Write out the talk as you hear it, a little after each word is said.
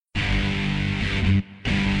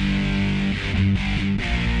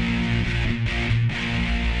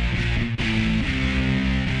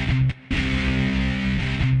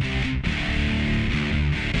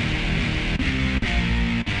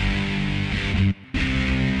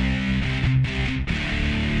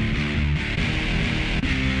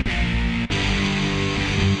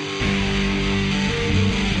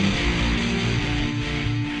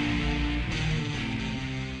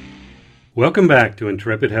Welcome back to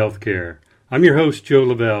Intrepid Healthcare. I'm your host, Joe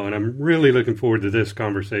Lavelle, and I'm really looking forward to this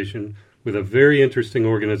conversation with a very interesting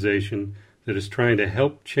organization that is trying to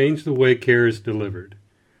help change the way care is delivered.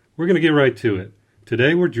 We're going to get right to it.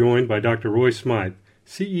 Today we're joined by Dr. Roy Smythe,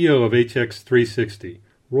 CEO of HX360.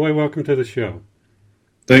 Roy, welcome to the show.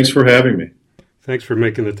 Thanks for having me. Thanks for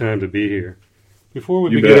making the time to be here. Before we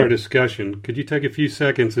begin our discussion, could you take a few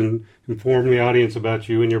seconds and inform the audience about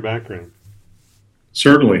you and your background?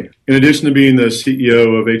 Certainly. In addition to being the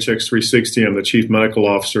CEO of HX360, I'm the Chief Medical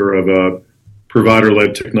Officer of a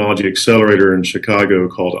provider-led technology accelerator in Chicago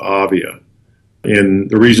called Avia. And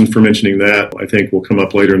the reason for mentioning that, I think, will come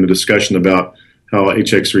up later in the discussion about how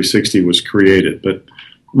HX360 was created. But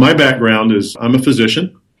my background is I'm a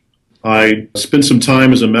physician. I spent some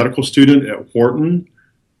time as a medical student at Wharton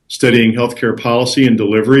studying healthcare policy and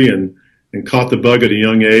delivery and caught the bug at a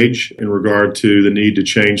young age in regard to the need to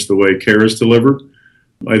change the way care is delivered.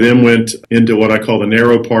 I then went into what I call the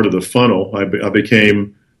narrow part of the funnel. I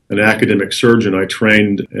became an academic surgeon. I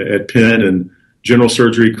trained at Penn in general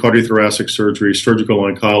surgery, cardiothoracic surgery, surgical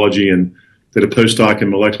oncology, and did a postdoc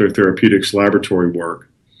in molecular therapeutics laboratory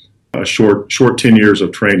work. A short 10 years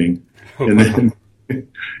of training. And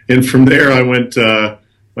from there I went,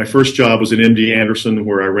 my first job was at MD Anderson,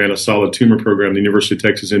 where I ran a solid tumor program at the University of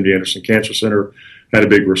Texas MD Anderson Cancer Center, had a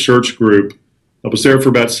big research group. I was there for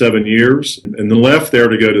about 7 years, and then left there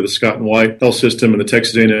to go to the Scott and White Health System and the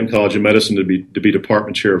Texas A&M College of Medicine to be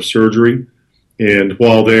department chair of surgery. And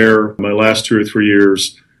while there, my last 2 or 3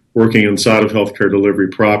 years working inside of healthcare delivery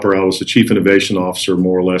proper, I was the chief innovation officer,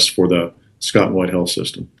 more or less, for the Scott and White Health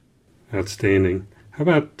System. Outstanding. How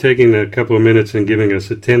about taking a couple of minutes and giving us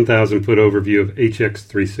a 10,000-foot overview of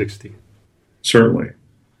HX360? Certainly.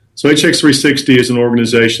 So HX360 is an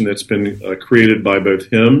organization that's been created by both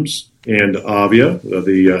HIMSS and Avia,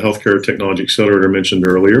 the Healthcare Technology Accelerator mentioned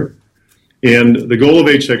earlier. And the goal of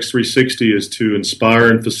HX360 is to inspire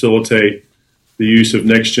and facilitate the use of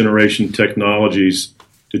next-generation technologies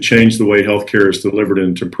to change the way healthcare is delivered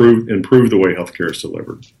and to improve the way healthcare is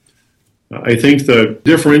delivered. I think the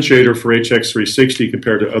differentiator for HX360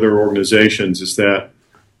 compared to other organizations is that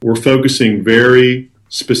we're focusing very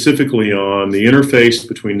specifically on the interface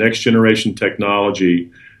between next-generation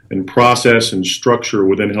technology and process and structure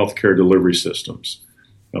within healthcare delivery systems.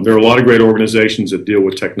 There are a lot of great organizations that deal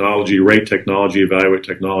with technology, rate technology, evaluate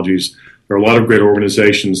technologies. There are a lot of great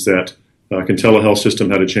organizations that can tell a health system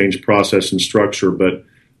how to change process and structure. But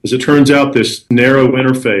as it turns out, this narrow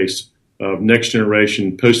interface of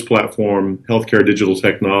next-generation post-platform healthcare digital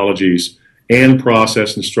technologies and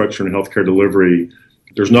process and structure in healthcare delivery,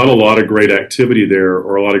 there's not a lot of great activity there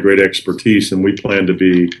or a lot of great expertise, and we plan to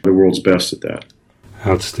be the world's best at that.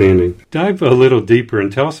 Outstanding. Dive a little deeper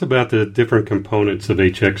and tell us about the different components of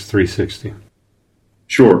HX360.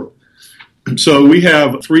 Sure. So we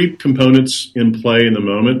have 3 components in play in the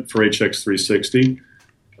moment for HX360.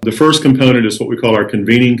 The first component is what we call our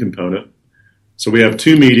convening component. So we have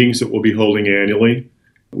 2 meetings that we'll be holding annually.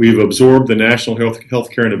 We've absorbed the National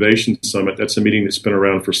Healthcare Innovation Summit. That's a meeting that's been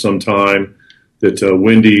around for some time that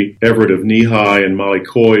Wendy Everett of NEHI and Molly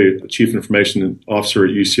Coy, the Chief Information Officer at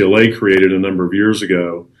UCLA, created a number of years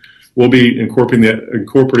ago. We'll be incorporating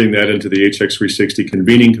that into the HX360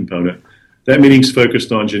 convening component. That meeting's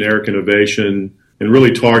focused on generic innovation and really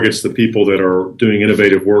targets the people that are doing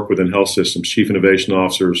innovative work within health systems, Chief Innovation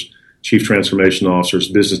Officers, Chief Transformation Officers,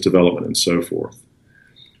 business development, and so forth.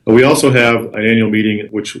 We also have an annual meeting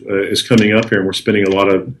which is coming up here, and we're spending a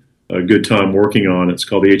lot of good time working on. It's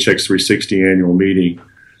called the HX360 Annual Meeting.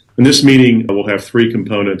 In this meeting, we'll have 3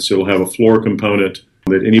 components. It'll have a floor component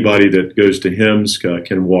that anybody that goes to HIMSS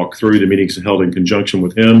can walk through. The meeting's held in conjunction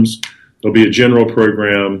with HIMSS. There'll be a general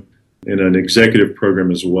program and an executive program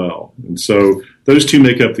as well. And so those 2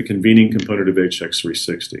 make up the convening component of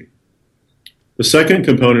HX360. The second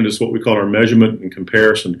component is what we call our measurement and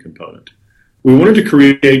comparison component. We wanted to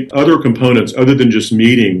create other components other than just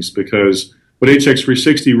meetings because what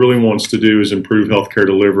HX360 really wants to do is improve healthcare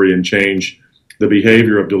delivery and change the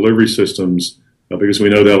behavior of delivery systems because we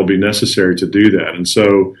know that will be necessary to do that. And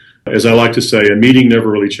so, as I like to say, a meeting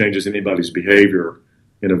never really changes anybody's behavior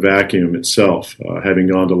in a vacuum itself, having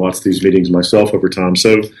gone to lots of these meetings myself over time.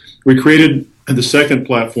 So we created the second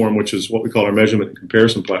platform, which is what we call our measurement and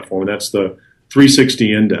comparison platform, and that's the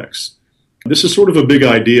 360 Index. This is sort of a big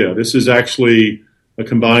idea. This is actually a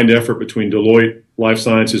combined effort between Deloitte Life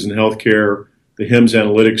Sciences and Healthcare, the HIMSS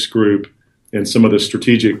Analytics Group, and some of the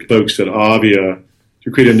strategic folks at Avia to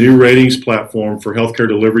create a new ratings platform for healthcare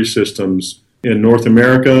delivery systems in North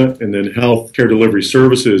America and then healthcare delivery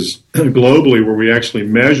services globally, where we actually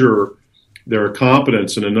measure their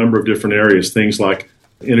competence in a number of different areas, things like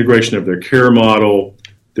integration of their care model,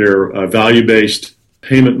 their value-based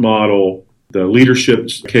payment model, the leadership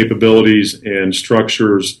capabilities and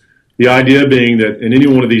structures. The idea being that in any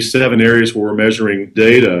one of these 7 areas where we're measuring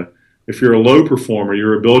data, if you're a low performer,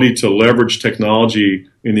 your ability to leverage technology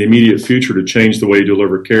in the immediate future to change the way you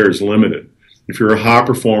deliver care is limited. If you're a high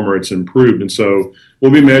performer, it's improved. And so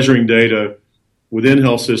we'll be measuring data within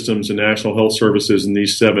health systems and national health services in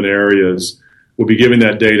these 7 areas. We'll be giving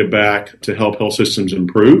that data back to help health systems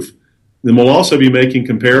improve. Then we'll also be making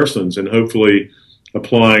comparisons and hopefully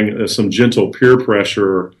applying some gentle peer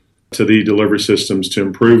pressure to the delivery systems to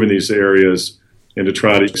improve in these areas and to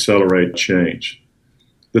try to accelerate change.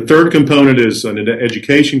 The third component is an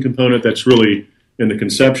education component that's really in the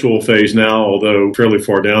conceptual phase now, although fairly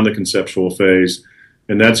far down the conceptual phase,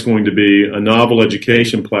 and that's going to be a novel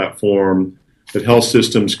education platform that health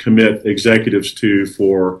systems commit executives to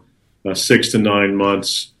for 6 to 9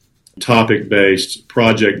 months, topic-based,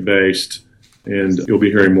 project-based, and you'll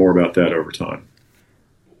be hearing more about that over time.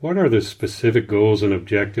 What are the specific goals and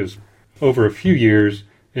objectives over a few years,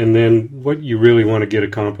 and then what you really want to get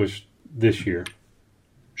accomplished this year?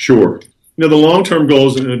 Sure. The long-term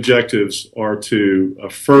goals and objectives are to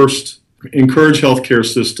first encourage healthcare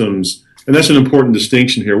systems, and that's an important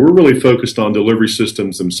distinction here. We're really focused on delivery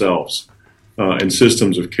systems themselves and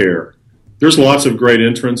systems of care. There's lots of great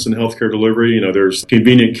entrants in healthcare delivery. There's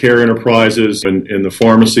convenient care enterprises in the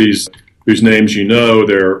pharmacies whose names you know.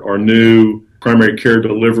 There are new primary care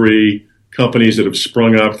delivery companies that have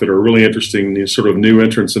sprung up that are really interesting, these sort of new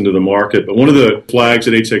entrants into the market. But one of the flags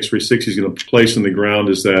that HX360 is going to place in the ground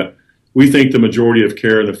is that we think the majority of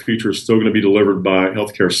care in the future is still going to be delivered by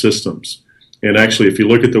healthcare systems. And actually, if you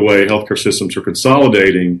look at the way healthcare systems are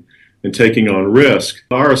consolidating and taking on risk,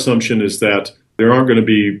 our assumption is that there aren't going to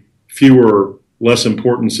be fewer, less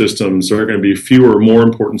important systems. There are going to be fewer, more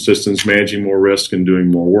important systems managing more risk and doing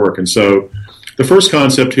more work. And so the first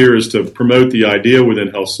concept here is to promote the idea within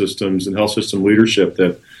health systems and health system leadership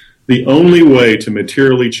that the only way to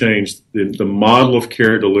materially change the model of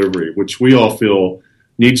care delivery, which we all feel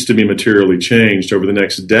needs to be materially changed over the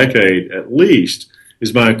next decade at least,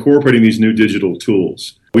 is by incorporating these new digital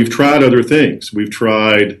tools. We've tried other things. We've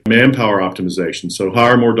tried manpower optimization, so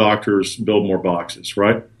hire more doctors, build more boxes,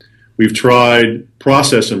 right? We've tried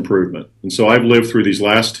process improvement. And so I've lived through these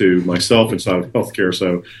last 2 myself inside of healthcare.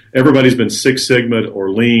 So everybody's been Six Sigma'd or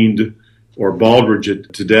leaned or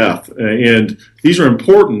Baldridged to death. And these are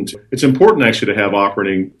important. It's important actually to have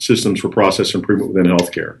operating systems for process improvement within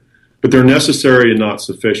healthcare. But they're necessary and not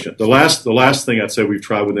sufficient. The last thing I'd say we've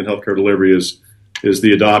tried within healthcare delivery is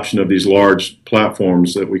the adoption of these large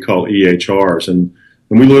platforms that we call EHRs. And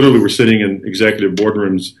we literally were sitting in executive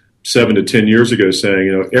boardrooms 7 to 10 years ago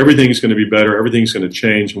saying, everything's going to be better, everything's going to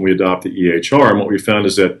change when we adopt the EHR. And what we found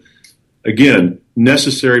is that, again,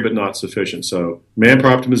 necessary but not sufficient. So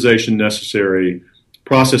manpower optimization necessary,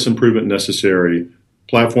 process improvement necessary,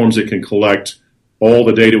 platforms that can collect all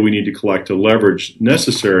the data we need to collect to leverage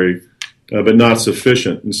necessary, but not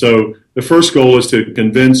sufficient. And so the first goal is to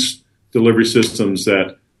convince delivery systems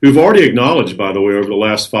who've already acknowledged, by the way, over the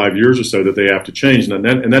last 5 years or so that they have to change,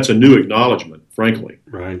 and that's a new acknowledgement, frankly,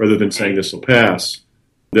 right, rather than saying this will pass,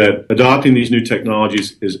 that adopting these new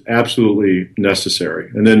technologies is absolutely necessary.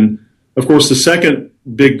 And then, of course, the second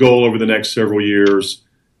big goal over the next several years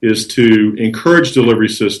is to encourage delivery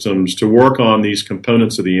systems to work on these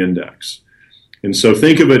components of the index. And so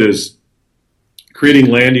think of it as creating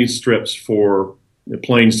landing strips for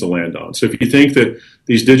planes to land on. So if you think that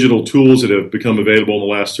these digital tools that have become available in the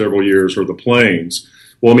last several years are the planes,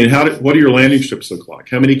 well, what do your landing strips look like?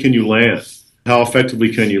 How many can you land? How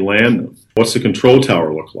effectively can you land them? What's the control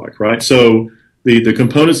tower look like, right? So the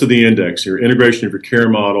components of the index, your integration of your care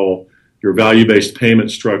model, your value-based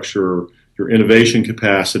payment structure, your innovation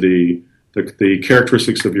capacity, the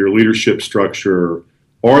characteristics of your leadership structure,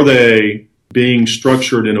 are they being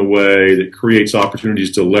structured in a way that creates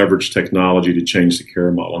opportunities to leverage technology to change the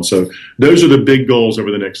care model? And so those are the big goals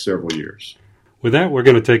over the next several years. With that, we're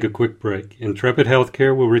going to take a quick break. Intrepid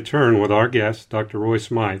Healthcare will return with our guest, Dr. Roy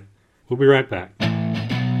Smythe. We'll be right back.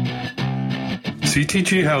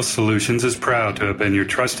 CTG Health Solutions is proud to have been your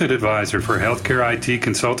trusted advisor for healthcare IT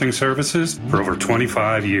consulting services for over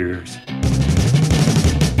 25 years.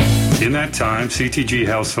 In that time, CTG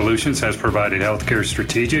Health Solutions has provided healthcare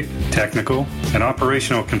strategic, technical, and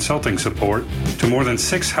operational consulting support to more than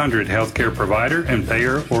 600 healthcare provider and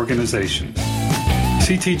payer organizations.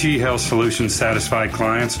 CTG Health Solutions satisfied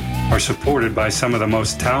clients are supported by some of the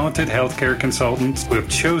most talented healthcare consultants who have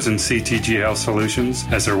chosen CTG Health Solutions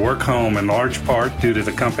as their work home in large part due to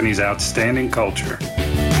the company's outstanding culture.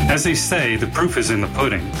 As they say, the proof is in the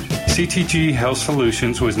pudding. CTG Health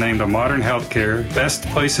Solutions was named a Modern Healthcare Best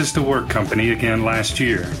Places to Work company again last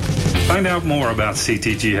year. Find out more about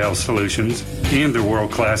CTG Health Solutions and their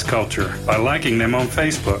world-class culture by liking them on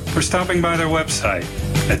Facebook or stopping by their website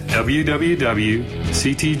at www.ctghs.com.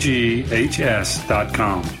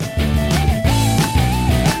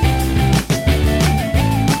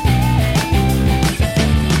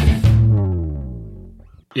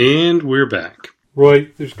 And we're back. Roy,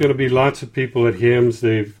 there's going to be lots of people at HIMSS.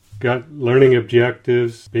 They've got learning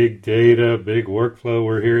objectives, big data, big workflow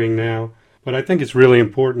we're hearing now. But I think it's really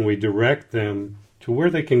important we direct them to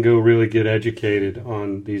where they can go really get educated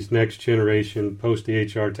on these next generation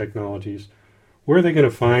post-EHR technologies. Where are they going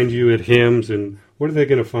to find you at HIMSS, and what are they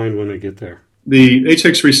going to find when they get there? The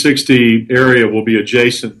HX360 area will be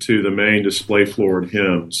adjacent to the main display floor at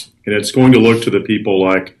HIMSS, and it's going to look to the people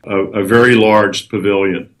like a very large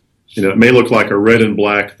pavilion. You know, it may look like a red and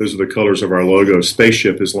black, those are the colors of our logo,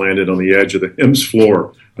 spaceship has landed on the edge of the HIMSS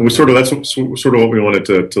floor. And that's sort of what we want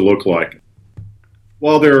it to look like.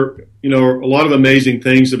 While there are, a lot of amazing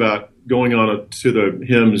things about going on to the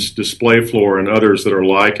HIMSS display floor and others that are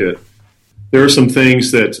like it, there are some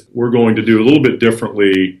things that we're going to do a little bit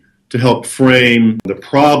differently to help frame the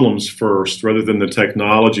problems first rather than the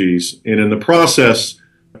technologies. And in the process,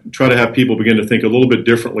 try to have people begin to think a little bit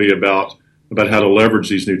differently about how to leverage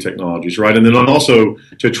these new technologies, right? And then also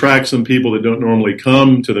to attract some people that don't normally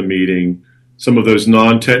come to the meeting, some of those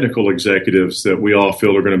non-technical executives that we all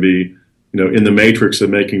feel are going to be, in the matrix of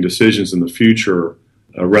making decisions in the future,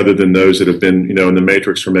 rather than those that have been, in the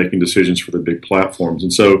matrix for making decisions for the big platforms.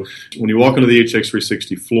 And so when you walk into the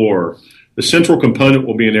HX360 floor, the central component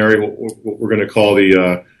will be an area what we're going to call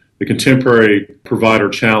the Contemporary Provider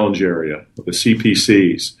Challenge area, the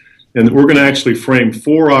CPCs. And we're going to actually frame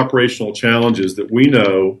 4 operational challenges that we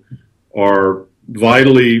know are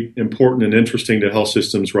vitally important and interesting to health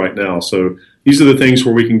systems right now. So these are the things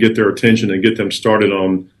where we can get their attention and get them started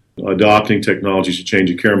on adopting technologies to change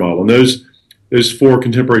a care model. And those 4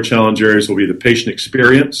 contemporary challenge areas will be the patient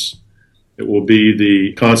experience. It will be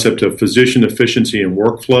the concept of physician efficiency and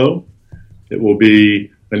workflow. It will be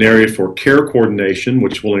an area for care coordination,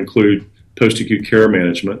 which will include post-acute care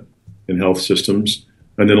management in health systems.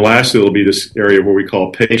 And then lastly, it'll be this area where we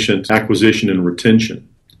call patient acquisition and retention.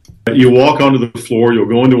 You walk onto the floor, you'll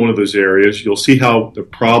go into one of those areas, you'll see how the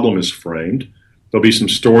problem is framed. There'll be some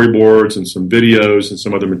storyboards and some videos and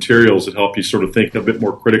some other materials that help you sort of think a bit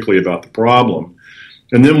more critically about the problem.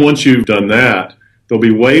 And then once you've done that, there'll be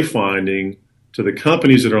wayfinding to the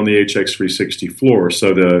companies that are on the HX360 floor.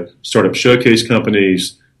 So the startup showcase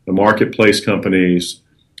companies, the marketplace companies,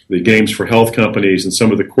 the games for health companies, and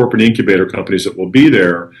some of the corporate incubator companies that will be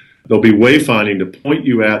there. They'll be wayfinding to point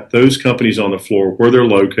you at those companies on the floor where they're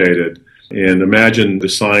located. And imagine the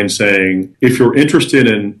sign saying, if you're interested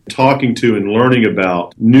in talking to and learning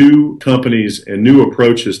about new companies and new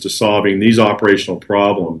approaches to solving these operational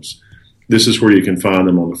problems, this is where you can find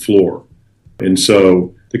them on the floor. And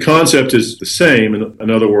so the concept is the same.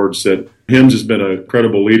 In other words, that HIMSS has been a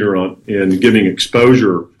credible leader in giving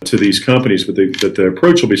exposure to these companies, but the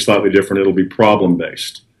approach will be slightly different. It'll be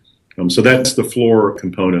problem-based. So that's the floor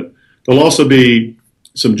component. There'll also be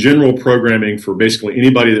some general programming for basically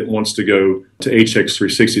anybody that wants to go to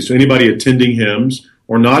HX360. So anybody attending HIMSS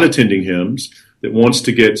or not attending HIMSS that wants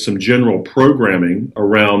to get some general programming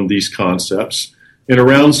around these concepts and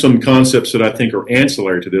around some concepts that I think are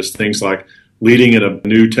ancillary to this, things like leading in a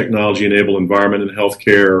new technology-enabled environment in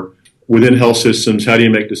healthcare. Within health systems, how do you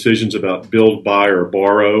make decisions about build, buy, or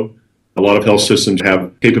borrow? A lot of health systems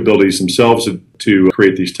have capabilities themselves to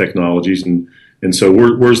create these technologies, and so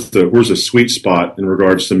where's the sweet spot in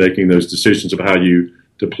regards to making those decisions about how you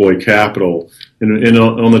deploy capital? And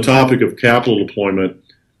on the topic of capital deployment,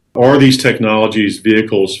 are these technologies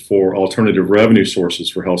vehicles for alternative revenue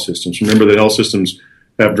sources for health systems? Remember that health systems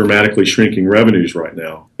have dramatically shrinking revenues right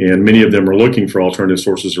now, and many of them are looking for alternative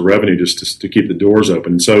sources of revenue just to keep the doors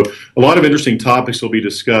open. So a lot of interesting topics will be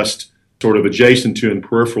discussed sort of adjacent to and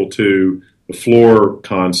peripheral to the floor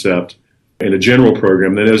concept and a general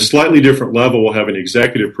program. Then at a slightly different level, we'll have an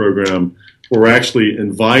executive program where we're actually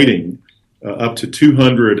inviting up to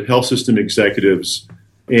 200 health system executives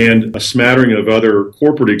and a smattering of other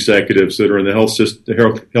corporate executives that are in the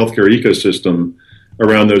healthcare ecosystem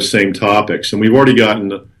around those same topics. And we've already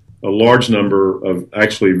gotten a large number of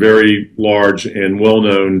actually very large and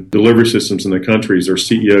well-known delivery systems in the countries. Their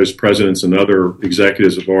CEOs, presidents, and other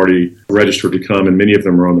executives have already registered to come, and many of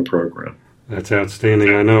them are on the program. That's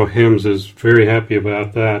outstanding. I know HIMSS is very happy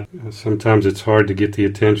about that. Sometimes it's hard to get the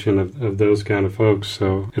attention of those kind of folks,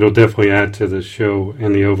 so it'll definitely add to the show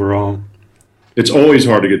and the overall. it's always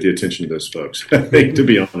hard to get the attention of those folks, I think, to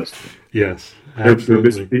be honest. Yes,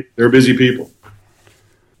 absolutely. They're busy people.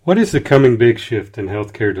 What is the coming big shift in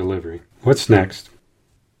healthcare delivery? What's next?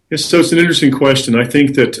 Yes, so it's an interesting question. I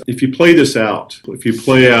think that if you play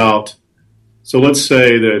out, so let's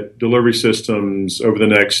say that delivery systems over the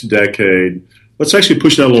next decade, let's actually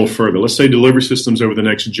push that a little further. Let's say delivery systems over the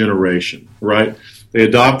next generation, right? They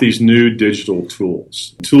adopt these new digital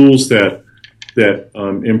tools that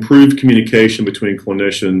improve communication between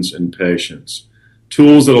clinicians and patients,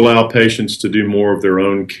 tools that allow patients to do more of their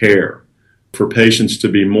own care, for patients to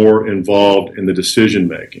be more involved in the decision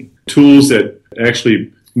making, tools that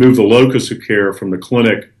actually move the locus of care from the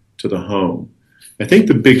clinic to the home. I think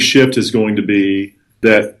the big shift is going to be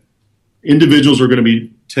that individuals are going to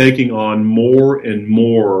be taking on more and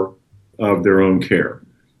more of their own care.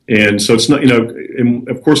 And so it's not, and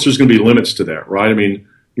of course there's going to be limits to that, right? I mean,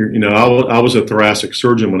 I was a thoracic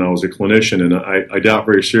surgeon when I was a clinician, and I doubt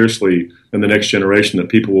very seriously in the next generation that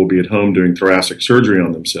people will be at home doing thoracic surgery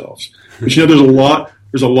on themselves. But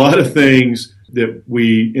there's a lot of things that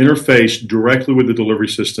we interface directly with the delivery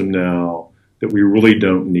system now that we really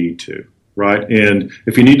don't need to, right? And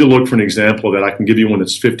if you need to look for an example of that, I can give you one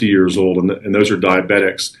that's 50 years old, and those are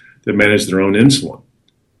diabetics that manage their own insulin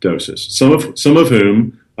doses. Some of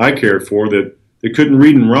whom I cared for that they couldn't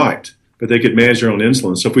read and write, but they could manage their own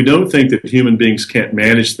insulin. So if we don't think that human beings can't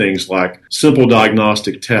manage things like simple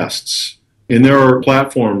diagnostic tests, and there are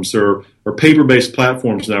platforms, there are paper-based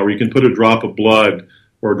platforms now where you can put a drop of blood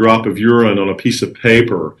or a drop of urine on a piece of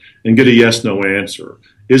paper and get a yes-no answer.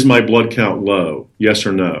 Is my blood count low? Yes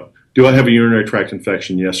or no. Do I have a urinary tract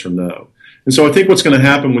infection? Yes or no. And so I think what's going to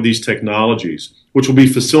happen with these technologies, which will be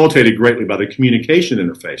facilitated greatly by the communication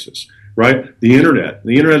interfaces, right? The internet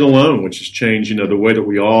alone, which has changed, the way that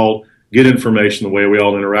we all get information, the way we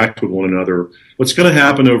all interact with one another. What's going to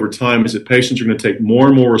happen over time is that patients are going to take more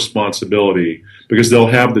and more responsibility because they'll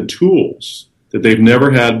have the tools that they've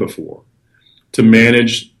never had before to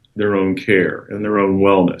manage their own care and their own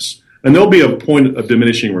wellness. And there'll be a point of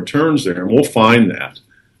diminishing returns there, and we'll find that.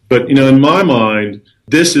 But, in my mind,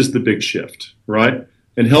 this is the big shift, right?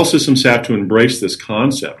 And health systems have to embrace this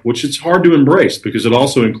concept, which it's hard to embrace because it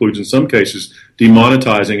also includes, in some cases,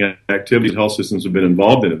 demonetizing activities health systems have been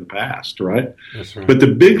involved in the past, right? That's right. But the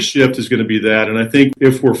big shift is going to be that, and I think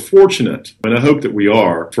if we're fortunate, and I hope that we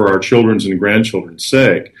are for our children's and grandchildren's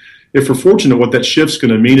sake, if we're fortunate, what that shift's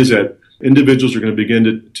going to mean is that individuals are going to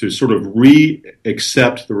begin to sort of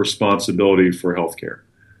re-accept the responsibility for healthcare.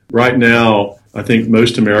 Right now, I think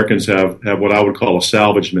most Americans have what I would call a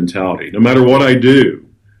salvage mentality. No matter what I do,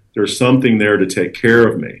 there's something there to take care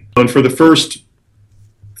of me. And for the first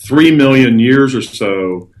 3 million years or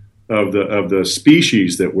so of the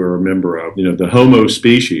species that we're a member of, the Homo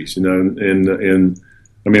species, or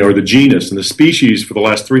the genus, and the species for the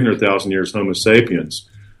last 300,000 years, Homo sapiens,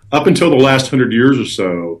 up until the last 100 years or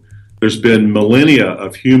so, there's been millennia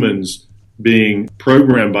of humans being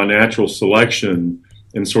programmed by natural selection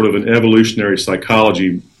in sort of an evolutionary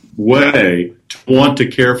psychology way to want to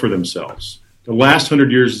care for themselves. The last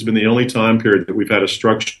 100 years has been the only time period that we've had a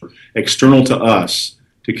structure external to us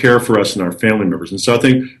to care for us and our family members. And so I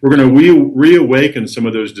think we're going to reawaken some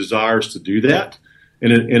of those desires to do that.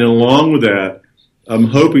 And along with that, I'm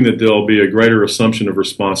hoping that there'll be a greater assumption of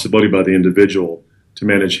responsibility by the individual to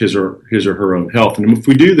manage his or her own health. And if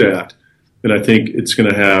we do that, then I think it's going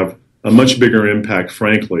to have a much bigger impact,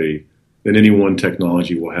 frankly, than any one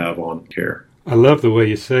technology will have on care. I love the way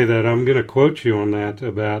you say that. I'm going to quote you on that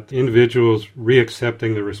about individuals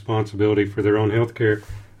reaccepting the responsibility for their own health care.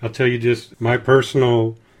 I'll tell you just my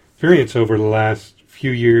personal experience over the last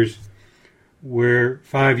few years, where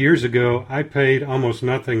 5 years ago I paid almost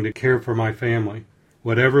nothing to care for my family.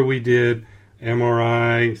 Whatever we did,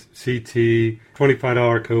 MRI, CT,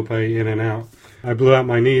 $25 copay in and out. I blew out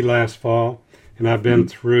my knee last fall, and I've been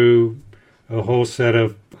through a whole set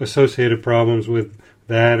of associated problems with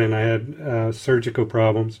that, and I had surgical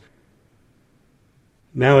problems.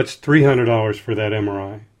 Now it's $300 for that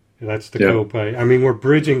MRI. That's the copay. I mean, we're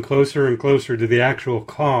bridging closer and closer to the actual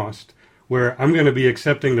cost, where I'm going to be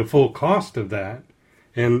accepting the full cost of that.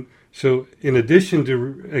 And so in addition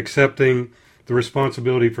to accepting the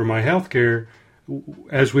responsibility for my health care,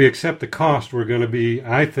 as we accept the cost, we're going to be,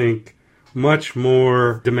 I think, much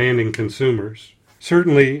more demanding consumers.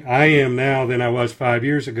 Certainly, I am now than I was 5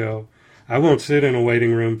 years ago. I won't sit in a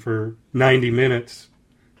waiting room for 90 minutes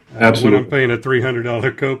when I'm paying a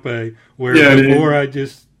 $300 copay, where before I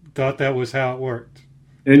just thought that was how it worked.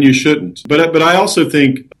 And you shouldn't. But I also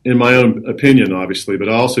think, in my own opinion, obviously, but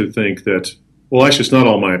I also think that, well, actually, it's not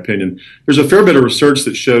all my opinion. There's a fair bit of research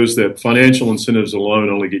that shows that financial incentives alone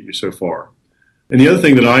only get you so far. And the other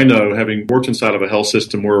thing that I know, having worked inside of a health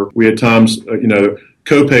system where we had times,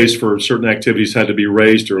 co-pays for certain activities had to be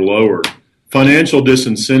raised or lowered, financial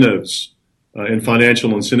disincentives and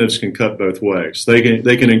financial incentives can cut both ways. They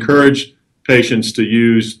can encourage patients to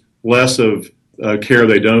use less of care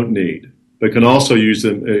they don't need, but can also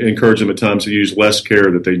encourage them at times to use less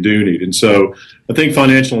care that they do need. And so I think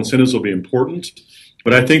financial incentives will be important,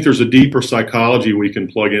 but I think there's a deeper psychology we can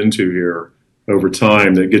plug into here over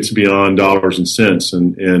time that gets beyond dollars and cents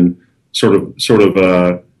and sort of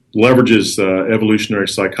leverages evolutionary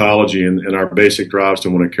psychology and our basic drives to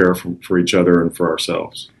want to care for each other and for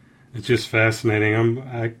ourselves. It's just fascinating.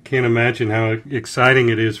 I can't imagine how exciting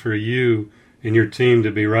it is for you and your team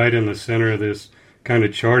to be right in the center of this, kind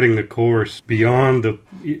of charting the course beyond the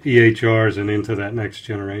EHRs and into that next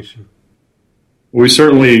generation. We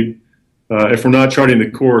certainly, if we're not charting the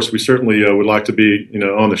course, we certainly would like to be,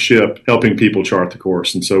 on the ship helping people chart the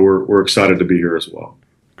course. And so we're excited to be here as well.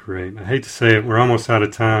 Great. I hate to say it, we're almost out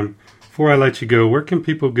of time. Before I let you go, where can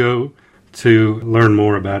people go to learn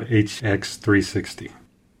more about HX360?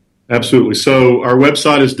 Absolutely. So our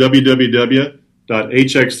website is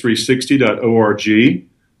www.hx360.org.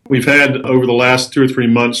 We've had over the last 2 or 3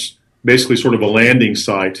 months basically sort of a landing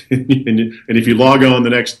site. And if you log on the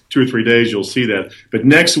next 2 or 3 days, you'll see that. But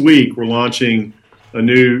next week, we're launching a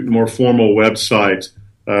new, more formal website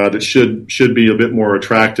that should be a bit more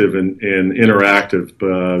attractive and interactive.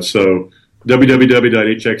 So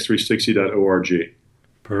www.hx360.org.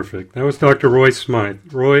 Perfect. That was Dr. Roy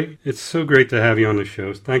Smythe. Roy, it's so great to have you on the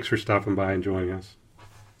show. Thanks for stopping by and joining us.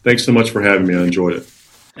 Thanks so much for having me. I enjoyed it.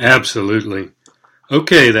 Absolutely.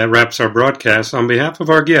 Okay, that wraps our broadcast. On behalf of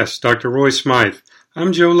our guest, Dr. Roy Smythe,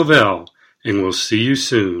 I'm Joe Lavelle, and we'll see you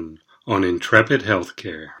soon on Intrepid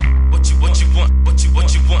Healthcare. What you want, what you want.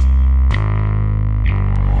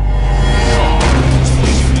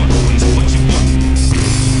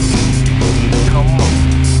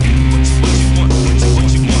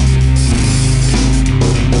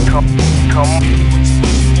 Come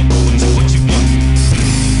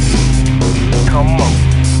on.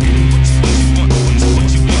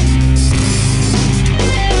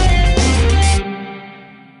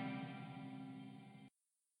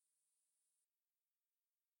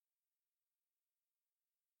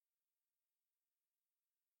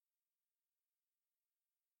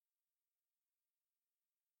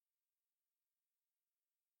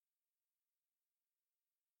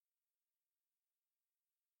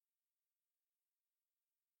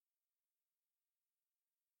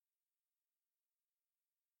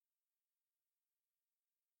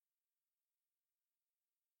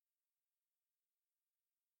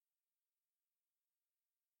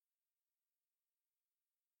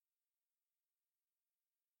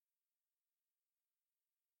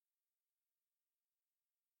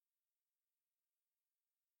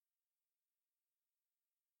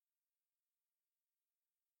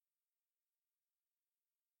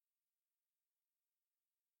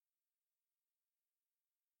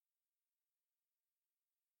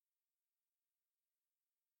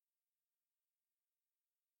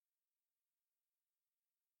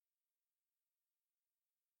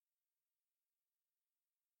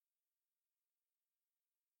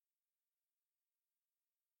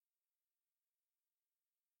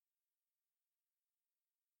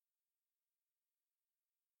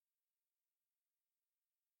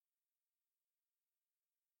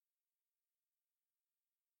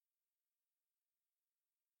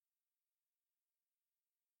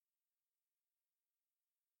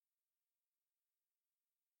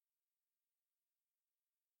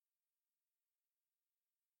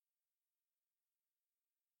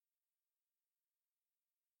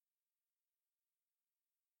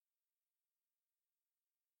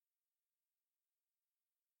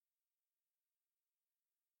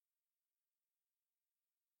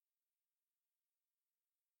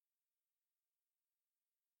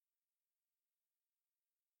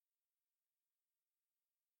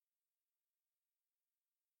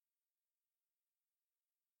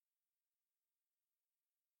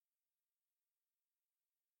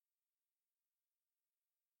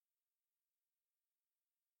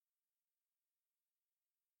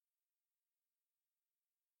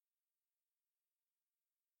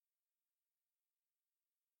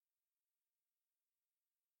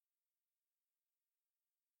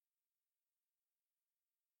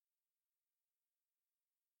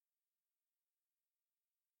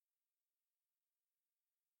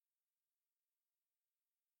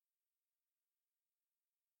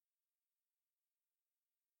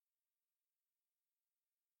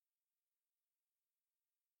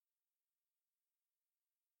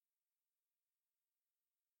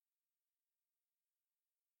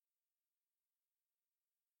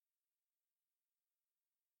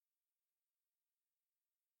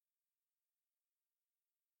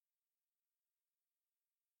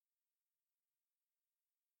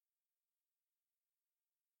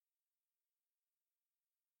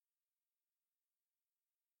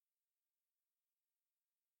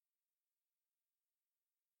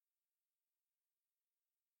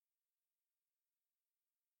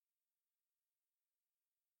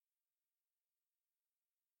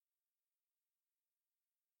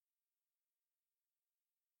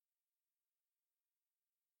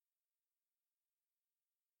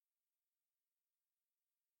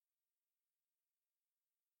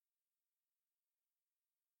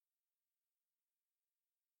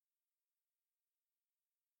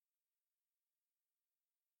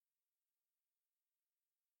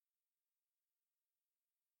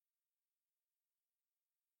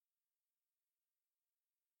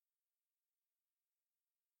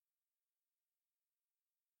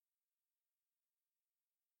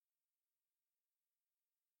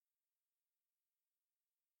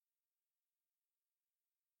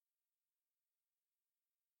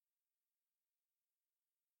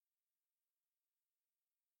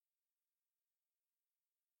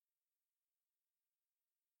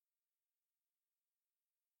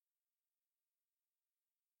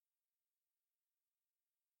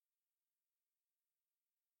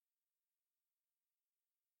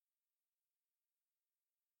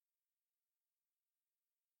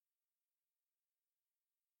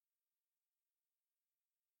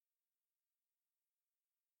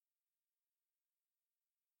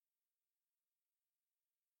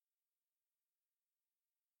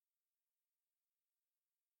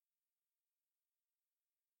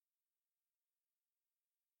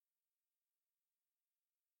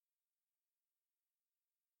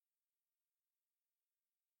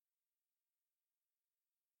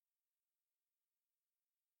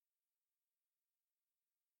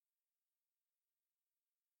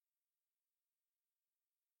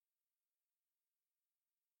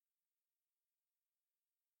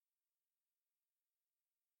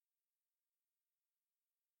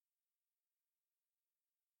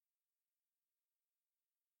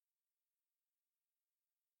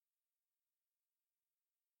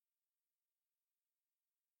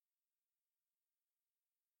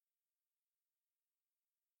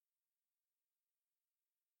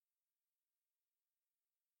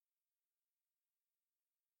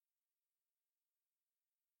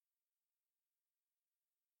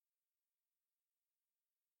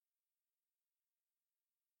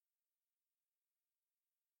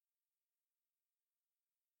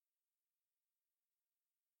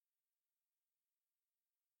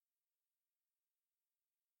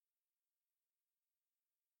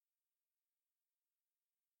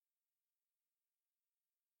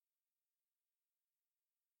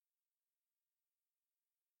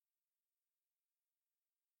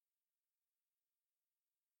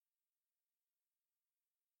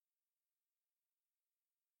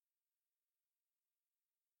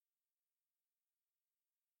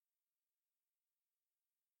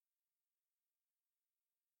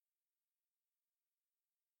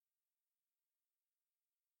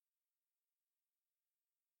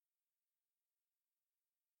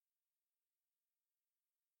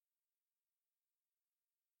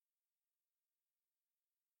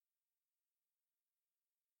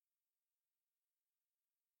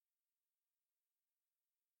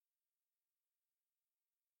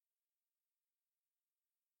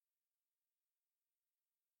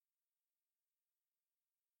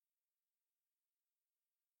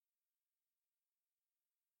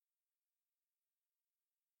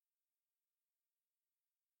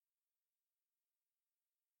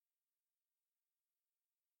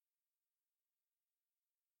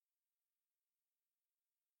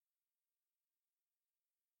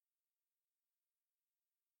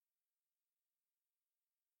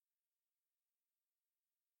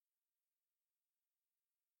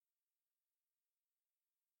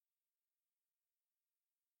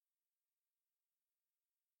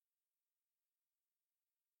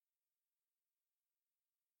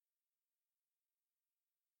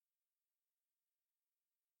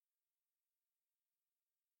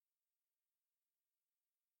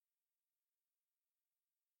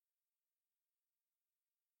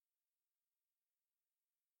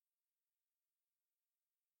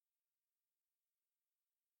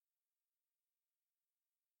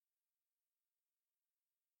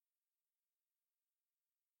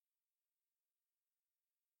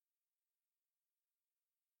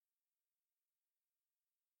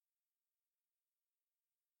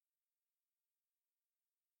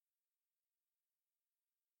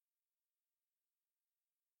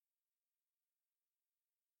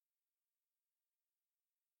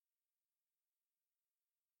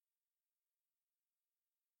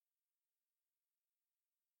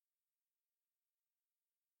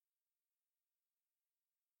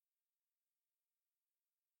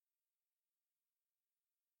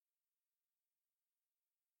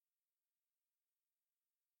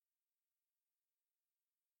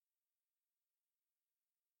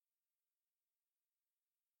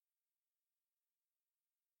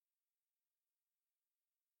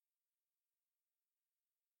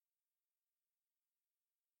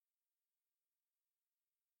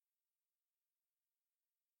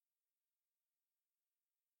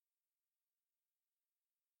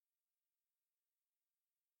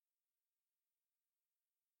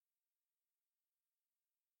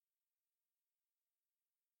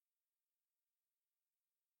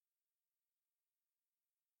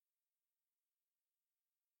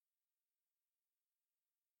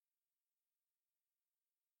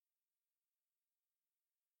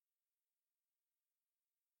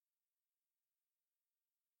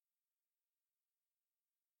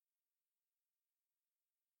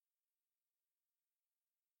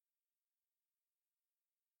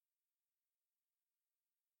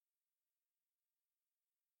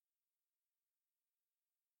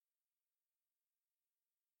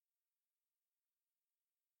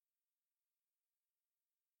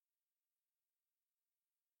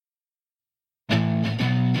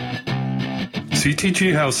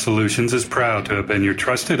 CTG Health Solutions is proud to have been your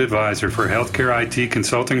trusted advisor for healthcare IT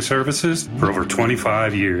consulting services for over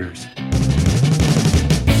 25 years.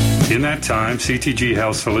 In that time, CTG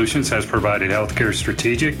Health Solutions has provided healthcare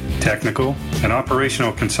strategic, technical, and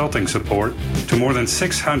operational consulting support to more than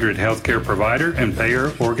 600 healthcare provider and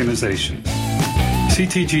payer organizations.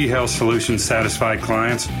 CTG Health Solutions satisfied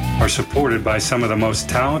clients are supported by some of the most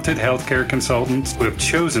talented healthcare consultants who have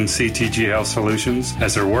chosen CTG Health Solutions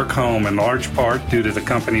as their work home in large part due to the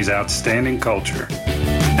company's outstanding culture.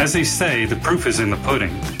 As they say, the proof is in the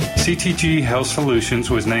pudding. CTG Health Solutions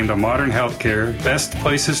was named a Modern Healthcare Best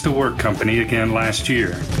Places to Work company again last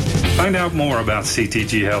year. Find out more about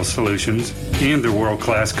CTG Health Solutions and their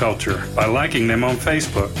world-class culture by liking them on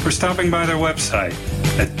Facebook or stopping by their website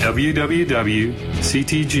at www.ctghs.com.